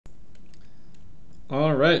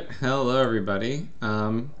All right, hello everybody.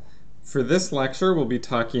 For this lecture, we'll be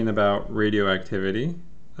talking about radioactivity.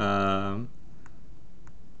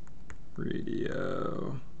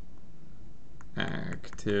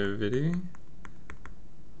 Radioactivity.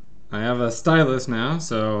 I have a stylus now,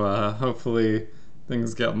 so hopefully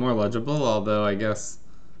things get more legible, although I guess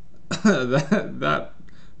that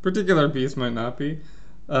particular piece might not be.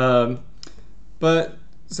 But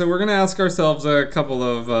so we're going to ask ourselves a couple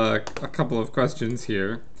of questions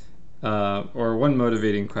here, or one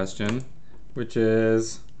motivating question, which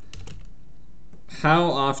is how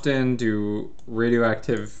often do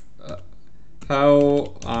radioactive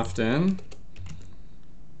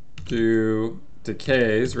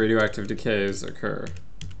radioactive decays occur?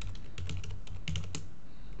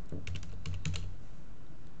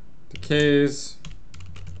 Decays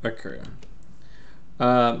occur.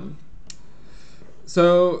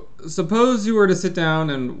 So suppose you were to sit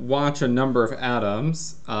down and watch a number of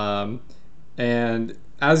atoms, and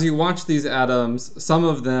as you watch these atoms, some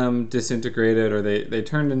of them disintegrated or they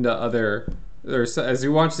turned into other, or as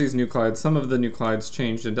you watch these nuclides, some of the nuclides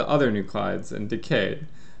changed into other nuclides and decayed.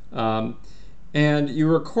 And you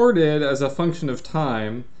recorded as a function of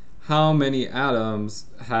time how many atoms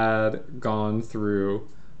had gone through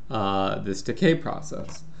this decay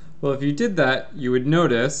process. Well, if you did that, you would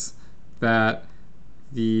notice that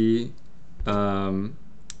the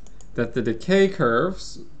decay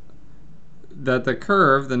curves,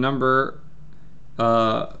 the number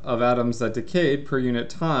of atoms that decayed per unit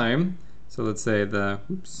time, so let's say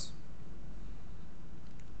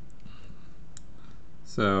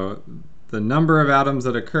so the number of atoms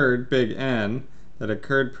that occurred, big N, that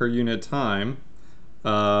occurred per unit time,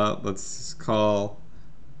 let's call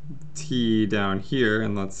T down here,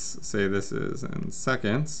 and let's say this is in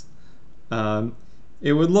seconds,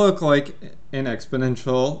 it would look like an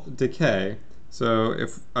exponential decay. So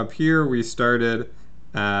if up here we started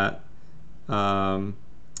at, if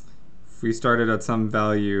we started at some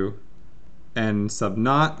value n sub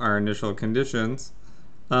naught, our initial conditions,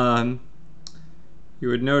 you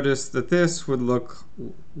would notice that this would look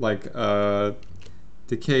like a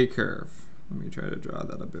decay curve. Let me try to draw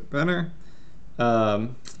that a bit better.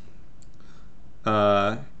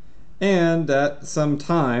 And at some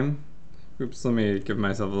time, oops, let me give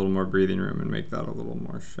myself a little more breathing room and make that a little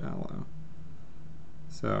more shallow.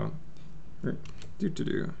 So,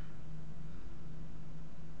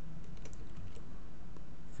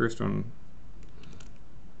 first one.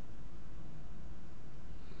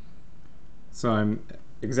 So I'm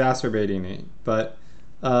exacerbating it, but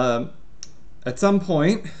at some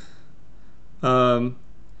point, right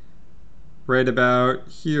about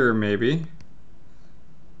here maybe,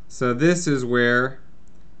 so this is where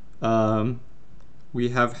we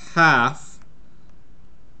have half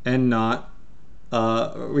and not,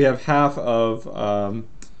 we have half of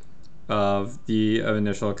the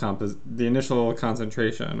initial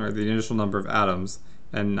concentration, or the initial number of atoms,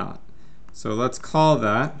 and not. So let's call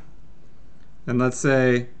that, and let's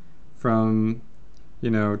say from,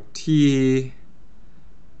 T,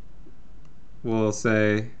 we'll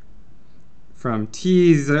say from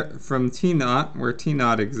T naught, where T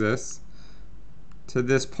naught exists, to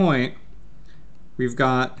this point, we've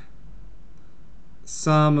got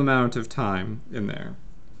some amount of time in there,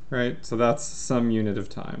 right? So that's some unit of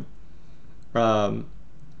time. And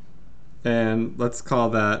let's call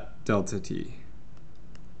that delta T,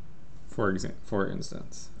 for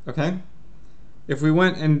instance, okay? If we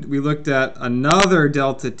went and we looked at another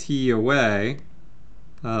delta T away,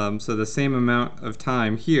 so the same amount of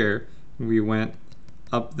time here, we went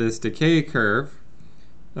up this decay curve.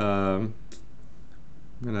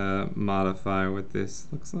 I'm gonna modify what this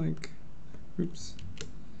looks like. Oops,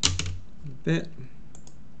 a bit. I'm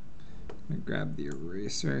gonna grab the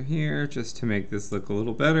eraser here just to make this look a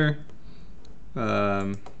little better.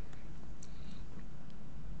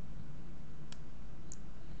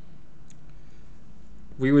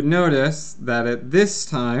 We would notice that at this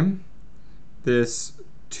time, this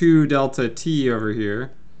 2 delta T over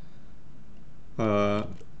here,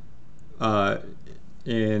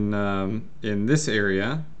 in this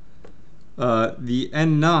area, the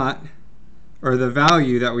n naught, or the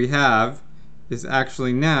value that we have, is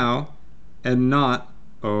actually now n naught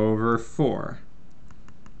over 4.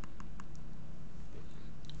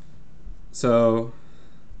 So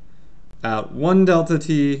at 1 delta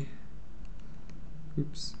T,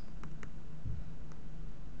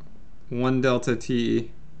 1 delta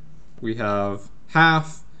T, we have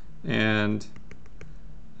half, and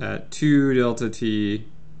at 2 delta T,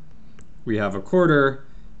 we have a quarter,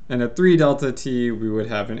 and at 3 delta T, we would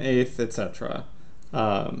have an eighth, etc.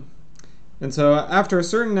 And so after a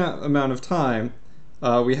certain amount of time,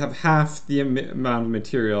 we have half the amount of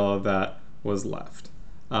material that was left.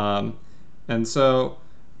 And so,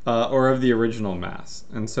 or of the original mass.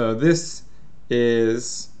 And so this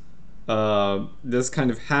is, this kind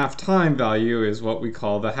of half-time value is what we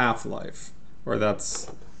call the half-life, or that's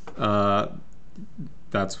how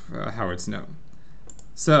it's known.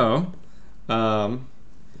 So,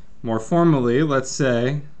 more formally, let's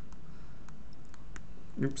say,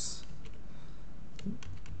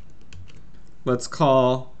 let's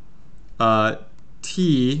call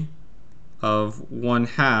t of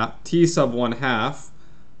 1/2, t sub 1/2,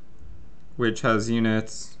 which has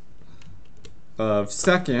units of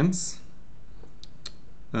seconds.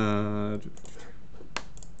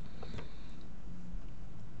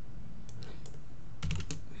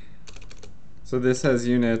 So this has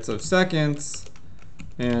units of seconds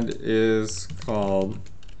and is called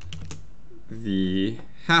the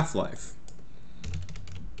half-life.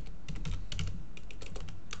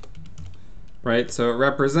 Right, so it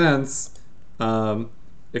represents,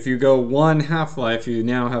 if you go one half-life, you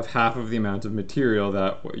now have half of the amount of material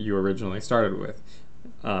that you originally started with.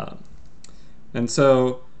 And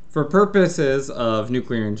so, for purposes of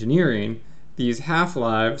nuclear engineering, these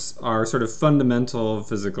half-lives are sort of fundamental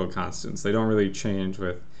physical constants. They don't really change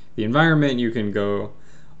with the environment. You can go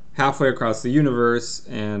halfway across the universe,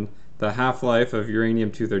 and the half-life of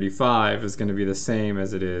uranium-235 is going to be the same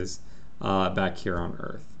as it is back here on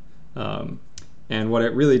Earth. And what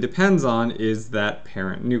it really depends on is that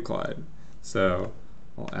parent nuclide. So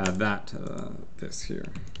I'll add that to this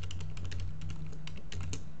here.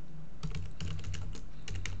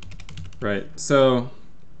 Right, so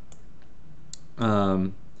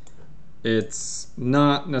it's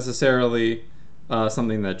not necessarily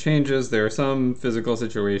something that changes. There are some physical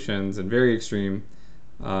situations and very extreme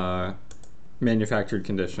manufactured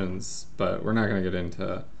conditions, but we're not going to get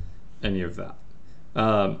into any of that.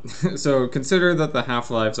 So consider that the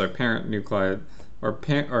half-lives are parent nuclide, or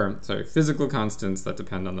physical constants that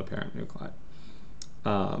depend on the parent nuclide.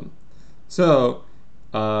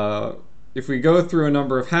 If we go through a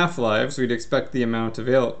number of half-lives, we'd expect the amount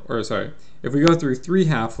available, if we go through 3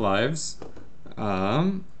 half-lives,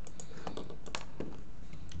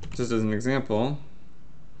 just as an example,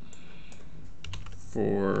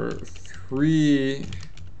 for 3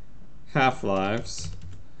 half-lives,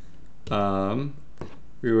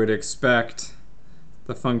 we would expect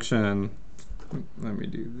the function, let me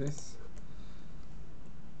do this,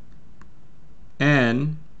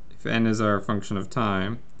 n, if n is our function of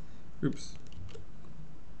time,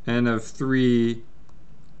 n of 3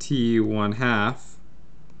 t 1/2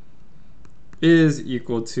 is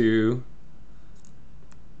equal to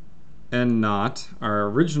n naught, our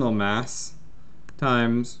original mass,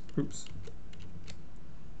 times,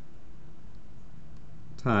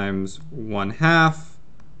 times 1/2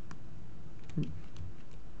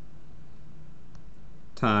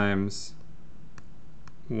 times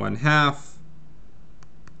 1/2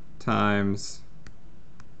 times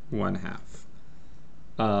 1/2,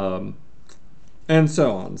 and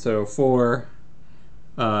so on. So 4,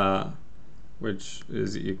 which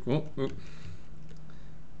is equal,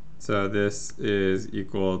 so this is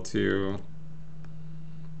equal to,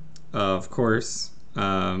 of course,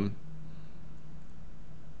 1/2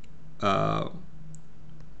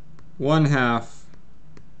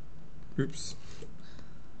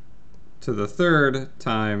 to the 3rd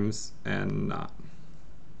times n naught.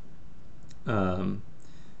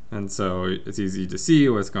 And so it's easy to see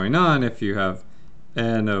what's going on if you have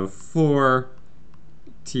n of 4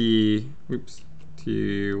 t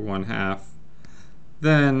 1/2,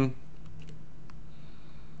 then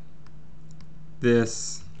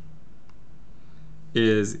this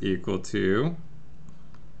is equal to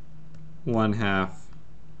 1/2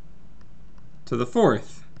 to the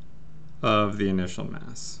 4th of the initial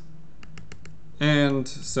mass, and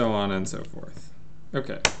so on and so forth.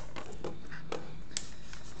 Okay.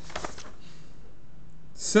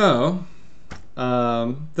 So,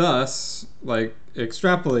 thus, like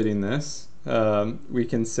extrapolating this, we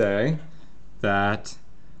can say that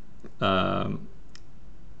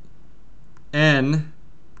n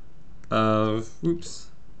of,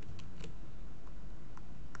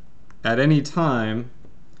 at any time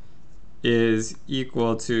is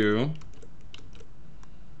equal to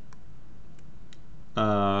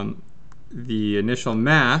the initial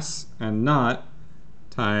mass, and naught,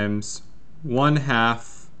 times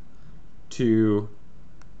 1/2 to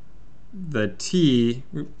the t,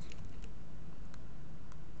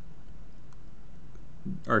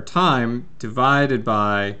 or time, divided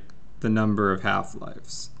by the number of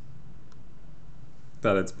half-lives.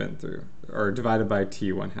 that it's been through, or divided by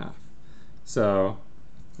t1/2. So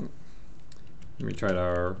let me try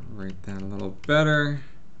to write that a little better.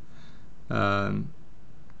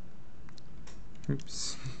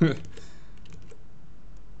 Oops.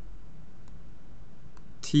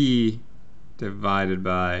 T divided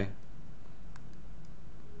by,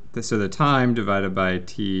 so the time divided by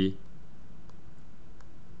t1/2,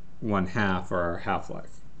 or our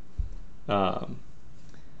half-life.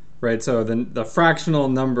 Right, so the fractional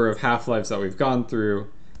number of half-lives that we've gone through,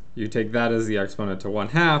 you take that as the exponent to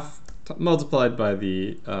 1/2 multiplied by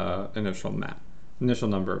the initial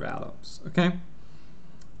number of atoms, okay?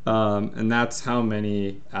 And that's how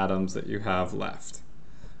many atoms that you have left.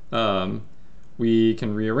 We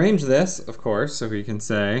can rearrange this, of course, so we can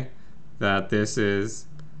say that this is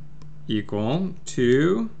equal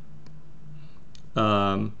to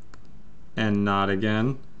n naught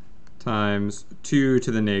again times 2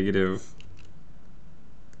 to the negative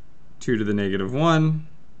 1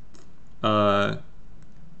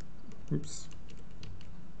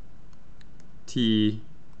 t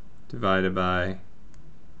divided by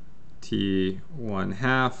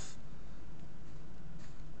t1/2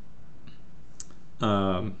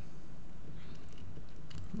 let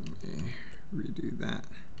me redo that.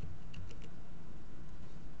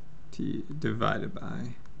 T divided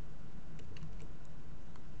by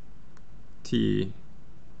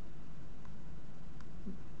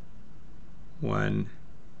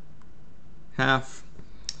t1/2.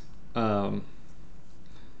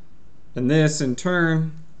 And this in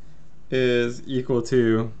turn is equal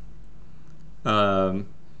to,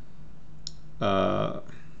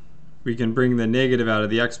 we can bring the negative out of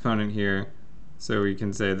the exponent here, so we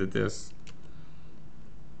can say that this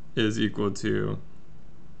is equal to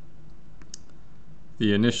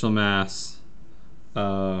the initial mass,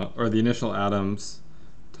 or the initial atoms,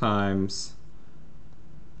 times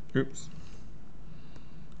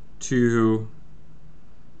 2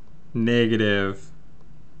 negative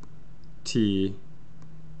t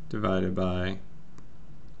divided by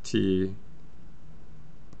t1/2.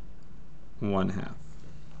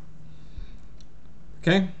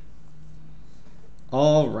 Okay?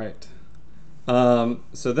 All right.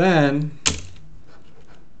 So then,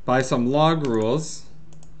 by some log rules,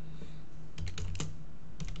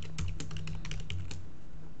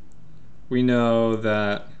 we know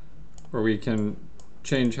that, or we can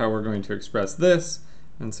change how we're going to express this,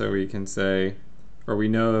 and so we can say, or we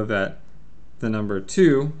know that the number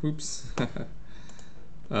 2, we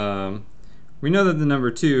know that the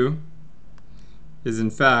number 2 is,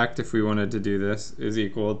 in fact, if we wanted to do this, is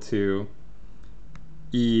equal to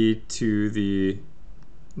e to the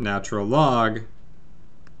natural log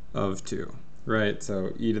of 2, right?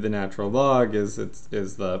 So e to the natural log is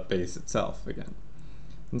the base itself again.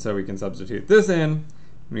 And so we can substitute this in, and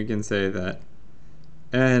we can say that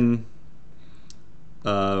n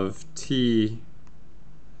of t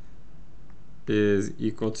is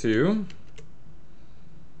equal to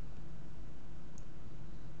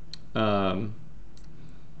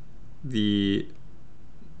the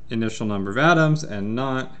initial number of atoms, n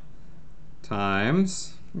naught,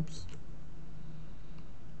 times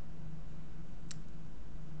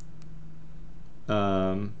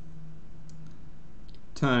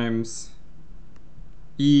times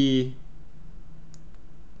e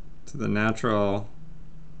to the natural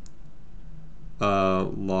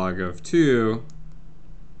log of 2,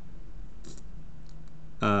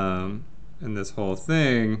 and this whole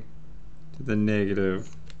thing to the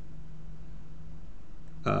negative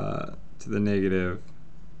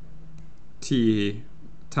t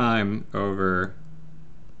time over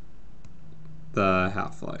the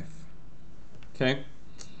half-life. Okay?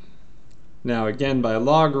 Now again, by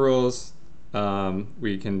log rules,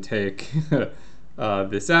 we can take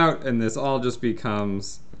this out, and this all just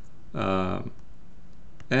becomes n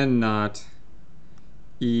naught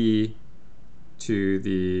e to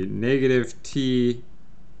the negative t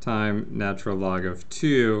time natural log of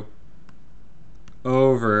 2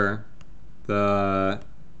 over the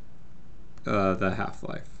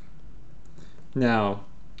half-life. Now,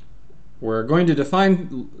 we're going to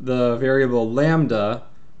define the variable lambda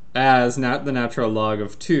as the natural log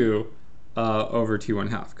of 2 over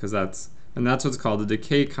t1/2, because that's what's called a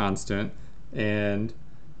decay constant, and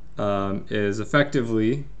is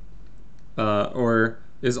effectively or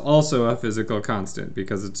is also a physical constant,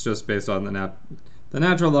 because it's just based on the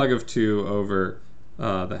natural log of 2 over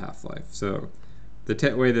the half-life. So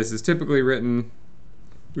the way this is typically written,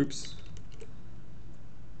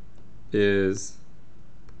 is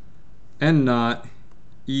n naught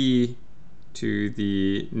e to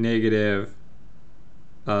the negative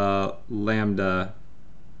lambda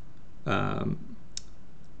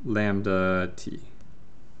lambda t.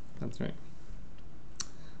 That's right.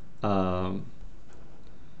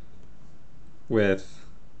 With,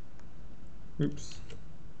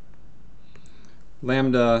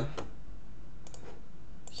 lambda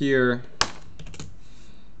here.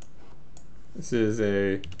 This is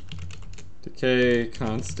a decay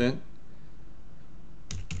constant,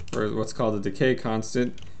 or what's called a decay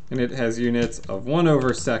constant, and it has units of 1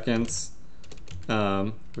 over seconds,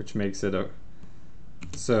 which makes it a,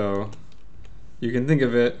 so you can think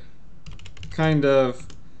of it kind of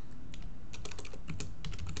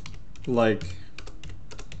like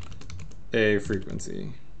a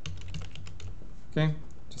frequency. Okay,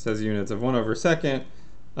 just has units of 1 over second,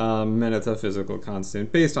 and it's a physical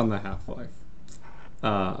constant based on the half-life.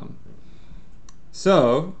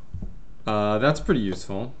 So that's pretty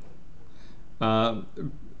useful. But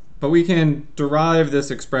we can derive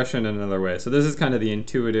this expression in another way. So this is kind of the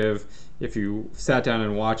intuitive. If you sat down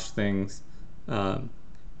and watched things, you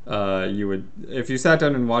would, if you sat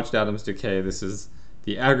down and watched atoms decay, this is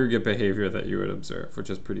the aggregate behavior that you would observe, which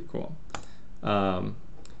is pretty cool.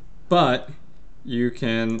 But you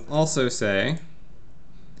can also say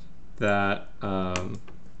that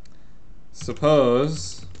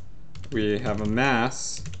suppose we have a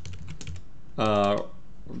mass or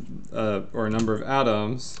a number of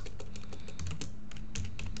atoms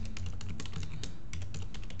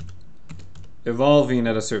evolving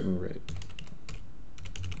at a certain rate.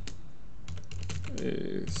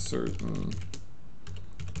 A certain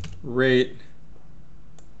rate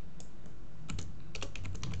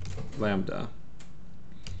lambda.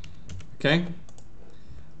 Okay?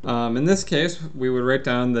 In this case, we would write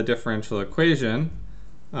down the differential equation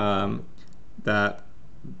that,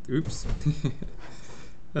 oops,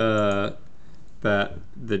 that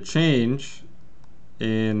the change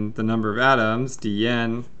in the number of atoms,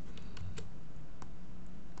 dn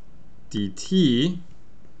dt,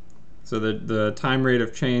 so the time rate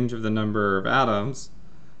of change of the number of atoms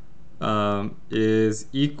is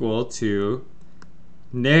equal to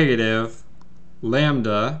negative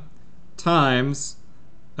lambda times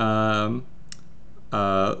the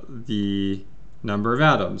number of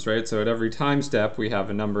atoms, right? So at every time step we have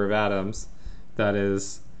a number of atoms that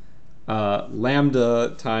is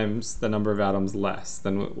lambda times the number of atoms less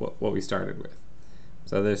than what we started with.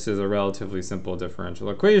 So this is a relatively simple differential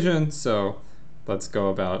equation, so let's go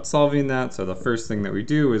about solving that. So the first thing that we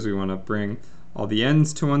do is we want to bring all the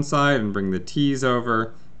n's to one side and bring the t's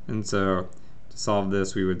over, and so to solve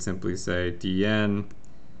this we would simply say dn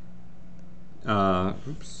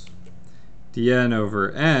dn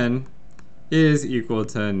over n is equal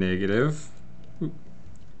to negative,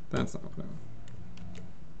 that's not what I want,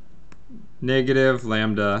 negative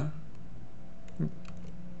lambda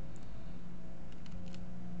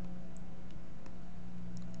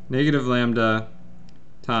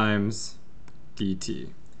times dt.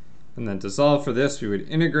 And then to solve for this, we would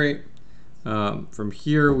integrate. From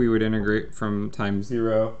here, we would integrate from time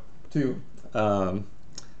 0 to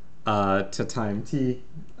time t.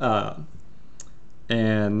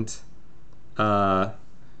 And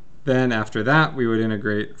then after that, we would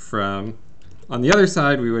integrate from, on the other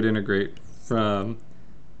side, we would integrate from,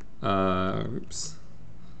 oops,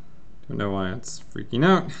 don't know why it's freaking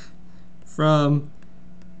out, from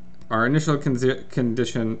our initial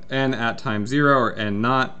condition n at time 0, or n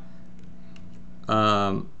naught,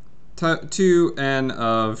 to n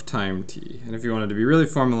of time t. And if you wanted to be really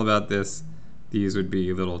formal about this, these would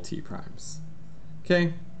be little t primes.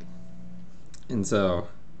 Okay? And so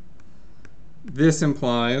this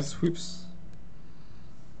implies, whoops,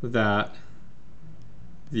 that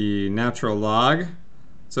the natural log,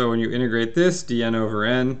 so when you integrate this, dn over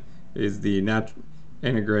n is the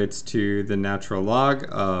integrates to the natural log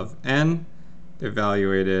of n,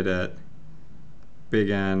 evaluated at big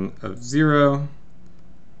N of 0,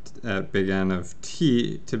 at big N of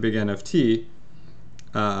t, to big N of t,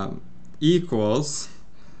 equals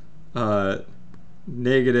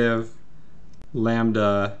negative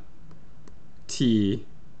lambda t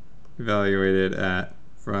evaluated at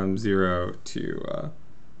from 0 to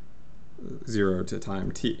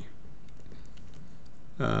time t.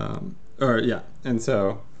 And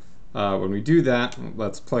so when we do that,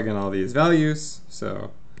 let's plug in all these values.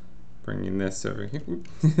 So bringing this over here.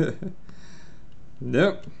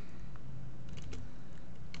 Nope.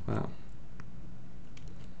 Wow.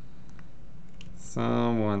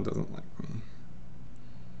 Someone doesn't like me.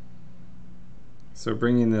 So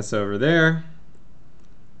bringing this over there,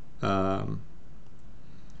 we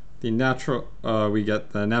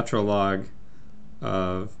get the natural log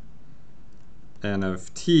of n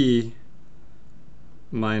of t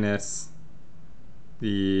minus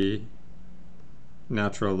the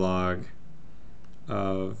natural log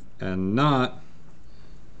of n naught,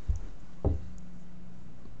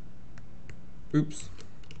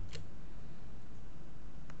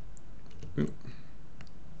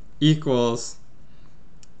 equals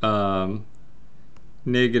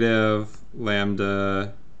negative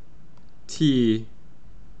lambda t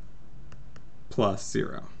plus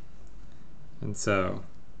 0. And so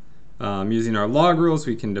using our log rules,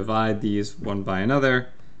 we can divide these one by another.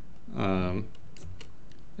 And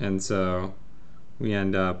so we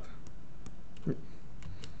end up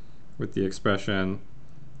with the expression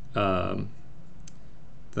the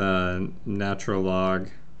natural log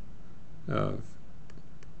of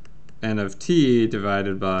n of t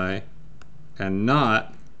divided by n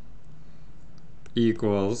naught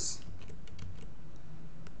equals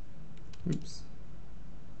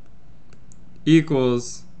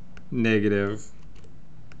negative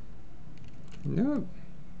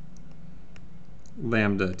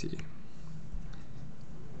lambda t.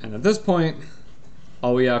 And at this point,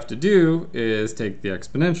 all we have to do is take the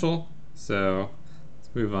exponential. So let's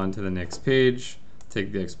move on to the next page.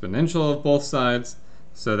 Take the exponential of both sides.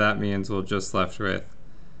 So that means we're just left with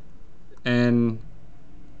n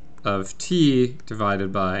of t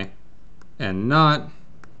divided by n naught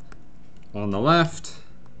on the left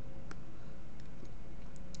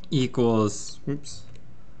equals,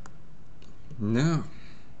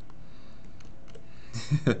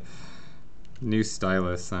 new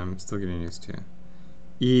stylus, I'm still getting used to.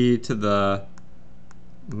 E to the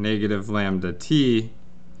negative lambda t,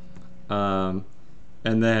 and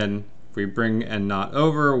then if we bring n naught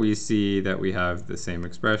over, we see that we have the same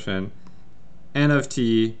expression. N of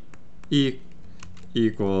t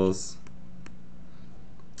equals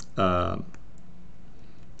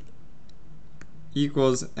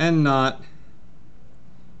n naught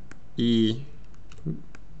e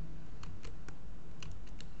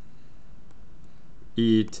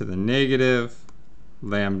to the negative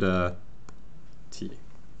lambda t.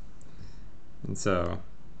 And so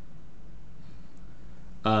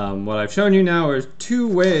what I've shown you now are two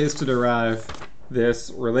ways to derive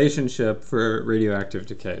this relationship for radioactive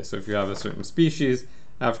decay. So if you have a certain species,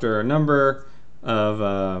 after a number of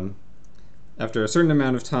after a certain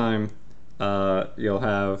amount of time, you'll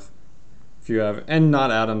have, if you have n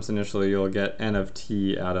naught atoms initially, you'll get n of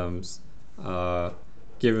t atoms,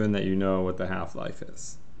 given that you know what the half-life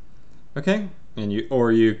is. Okay, and you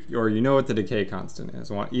know what the decay constant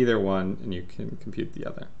is. Want either one, and you can compute the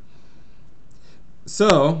other.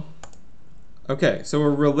 So, okay, so a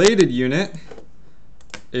related unit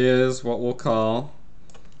is what we'll call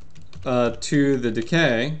to the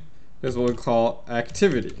decay is what we'll call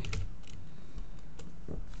activity.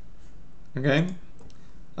 Okay,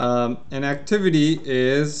 and activity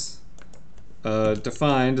is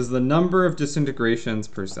defined as the number of disintegrations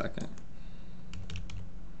per second.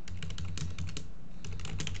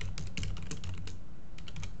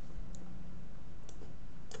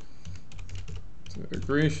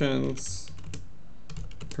 Disintegrations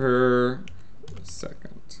per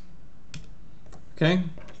second. Okay.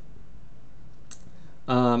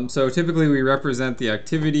 So typically we represent the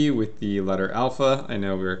activity with the letter alpha. I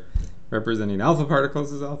know we're representing alpha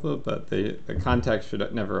particles as alpha, but the context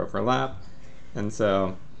should never overlap. And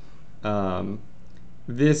so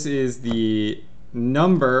this is the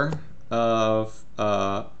number of,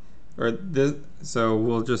 so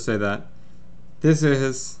we'll just say that this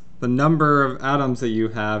is the number of atoms that you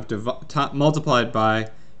have multiplied by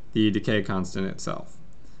the decay constant itself.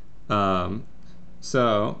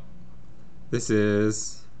 So this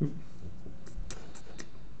is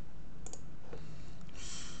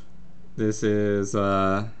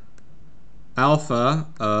alpha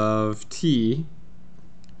of t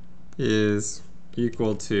is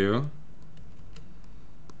equal to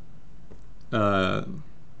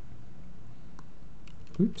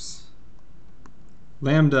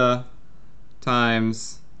lambda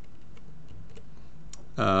times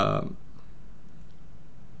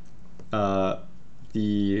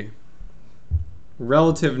the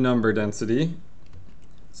relative number density.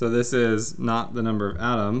 So this is not the number of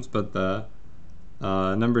atoms, but the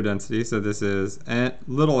number density. So this is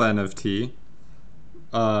little n of t,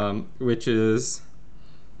 which is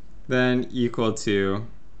then equal to,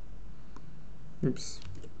 if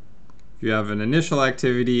you have an initial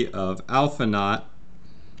activity of alpha naught,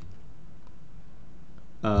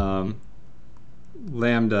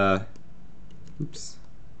 lambda,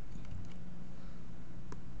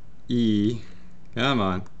 e, come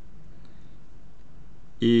on,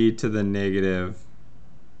 e to the negative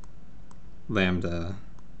lambda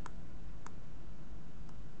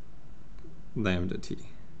lambda T.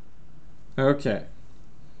 Okay.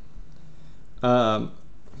 All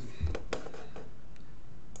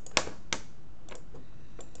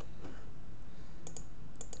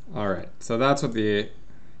right, so that's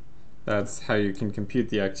how you can compute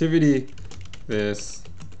the activity. This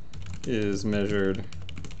is measured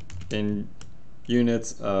in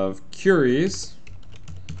units of curies,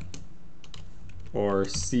 or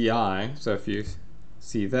CI. So if you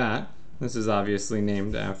see that, this is obviously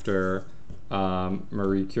named after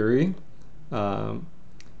Marie Curie.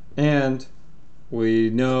 And we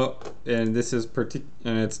know, and this is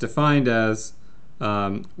and it's defined as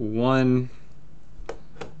one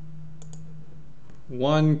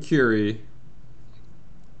Curie.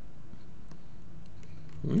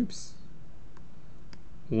 Oops.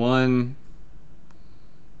 One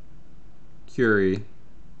Curie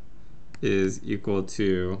is equal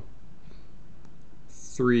to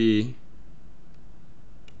 3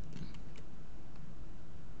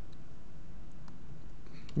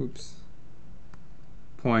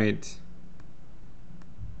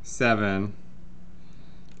 0.7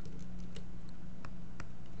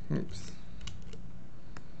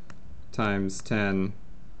 times 10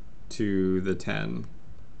 to the 10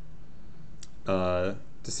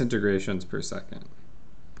 disintegrations per second.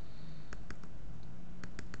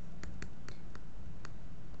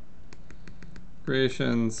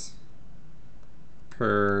 Disintegrations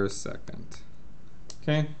per second.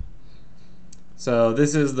 Okay. So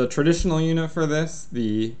this is the traditional unit for this.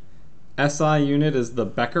 The SI unit is the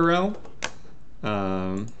becquerel.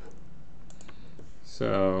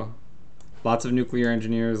 So lots of nuclear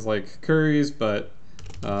engineers like Curie's, but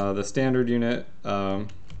the standard unit,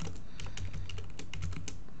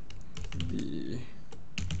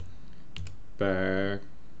 the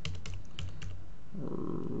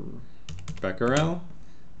becquerel,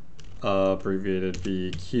 abbreviated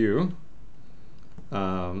BQ.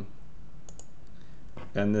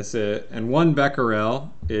 And one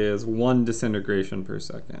becquerel is 1 disintegration per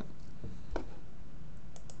second.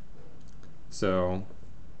 So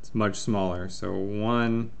it's much smaller. So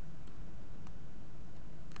 1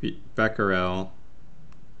 becquerel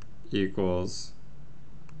equals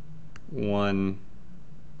 1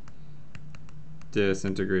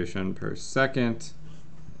 disintegration per second,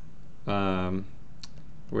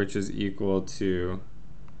 which is equal to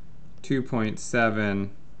 2.7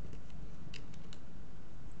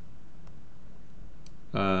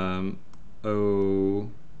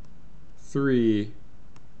 03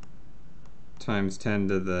 times 10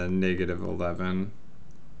 to the negative 11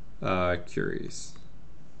 curies.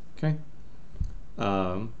 Okay.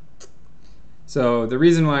 So the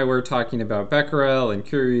reason why we're talking about becquerel and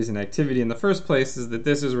curies and activity in the first place is that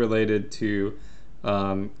this is related to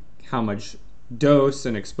how much dose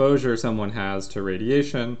and exposure someone has to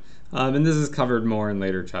radiation, and this is covered more in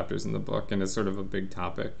later chapters in the book, and it's sort of a big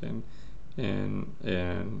topic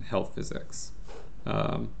in health physics,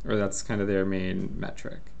 or that's kind of their main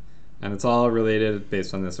metric, and it's all related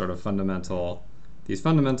based on this sort of these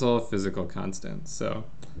fundamental physical constants. So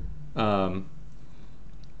the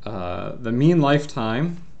mean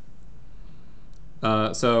lifetime.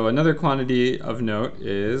 So another quantity of note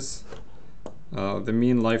is the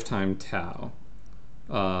mean lifetime tau,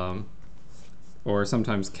 or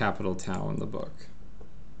sometimes capital tau in the book,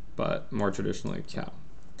 but more traditionally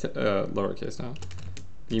lowercase tau.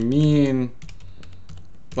 The mean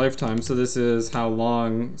lifetime. So this is how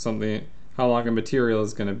long a material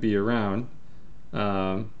is going to be around.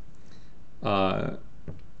 Tau.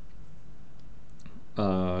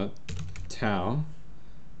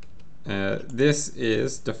 This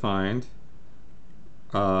is defined.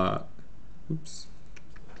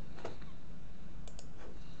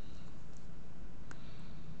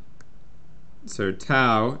 So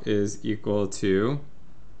tau is equal to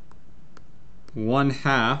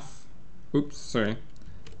 1/2. Sorry.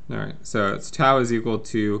 All right. So tau is equal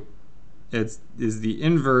to, is the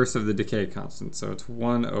inverse of the decay constant. So it's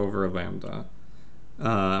 1 over lambda.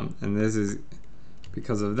 And this is,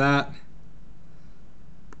 because of that,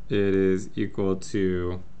 it is equal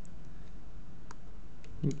to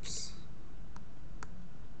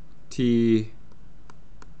T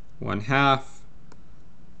 1/2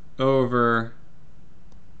 over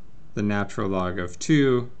the natural log of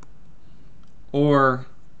 2, or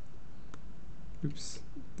this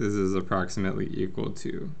is approximately equal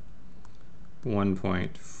to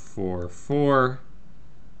 1.44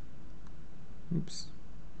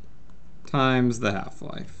 times the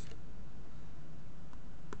half-life.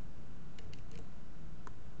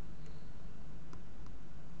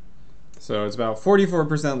 So it's about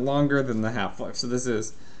 44% longer than the half-life. So this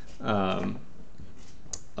is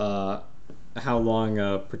how long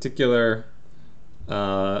a particular,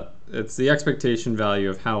 it's the expectation value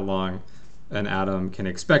of how long an atom can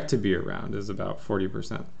expect to be around is about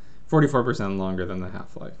 40%, 44% longer than the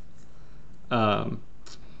half-life.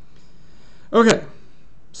 Okay,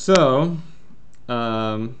 so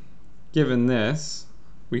given this,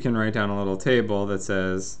 we can write down a little table that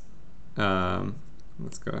says,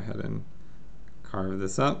 let's go ahead and carve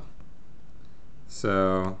this up.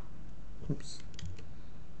 So, oops.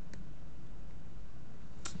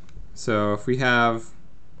 So if we have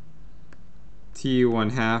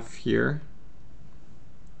T1/2 here,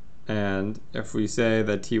 and if we say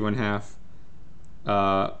that T1/2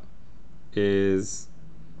 is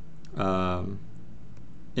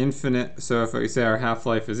infinite, so if we say our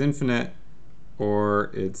half-life is infinite or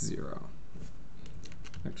it's 0.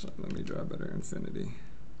 Actually, let me draw better infinity.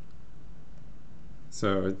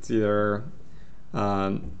 So it's either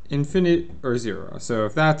infinite or 0. So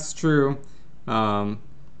if that's true,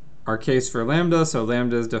 our case for lambda, so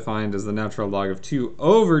lambda is defined as the natural log of 2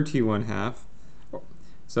 over T1/2.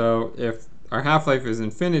 So if our half-life is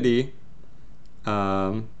infinity,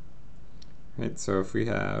 right, so if we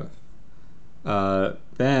have,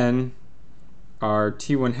 then our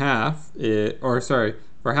T1/2, if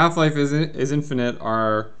our half-life is infinite,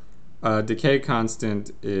 our decay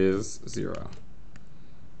constant is 0.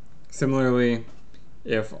 Similarly,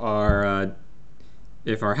 if our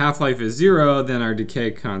half-life is 0, then our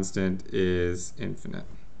decay constant is infinite.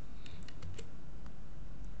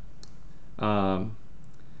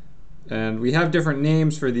 And we have different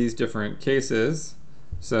names for these different cases.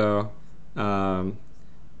 So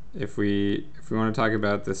if we want to talk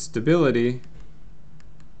about the stability,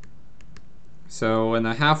 so when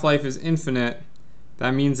the half-life is infinite,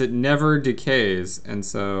 that means it never decays, and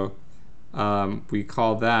so we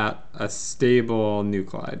call that a stable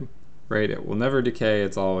nuclide. Right? It will never decay.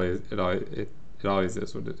 It always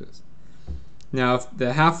is what it is. Now, if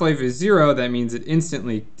the half-life is 0, that means it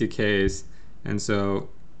instantly decays, and so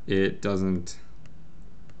it doesn't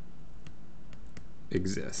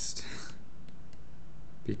exist.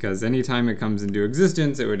 Because anytime it comes into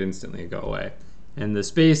existence, it would instantly go away. And the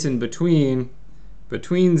space in between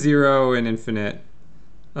 0 and infinite,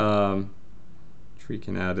 which we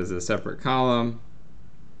can add as a separate column.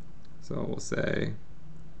 So we'll say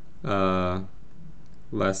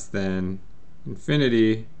less than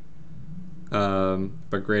infinity,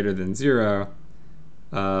 but greater than 0.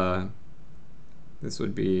 This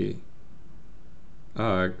would be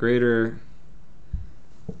greater.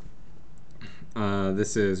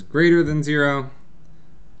 This is greater than 0,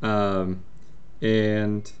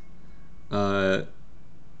 and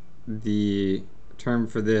the term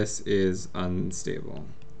for this is unstable.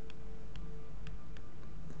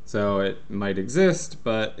 So it might exist,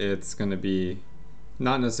 but it's going to be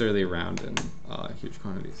not necessarily around in huge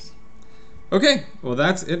quantities. Okay, well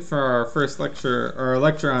that's it for our first lecture, or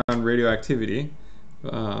lecture on radioactivity.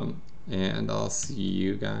 And I'll see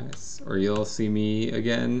you guys, or you'll see me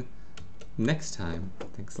again next time.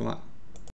 Thanks a lot.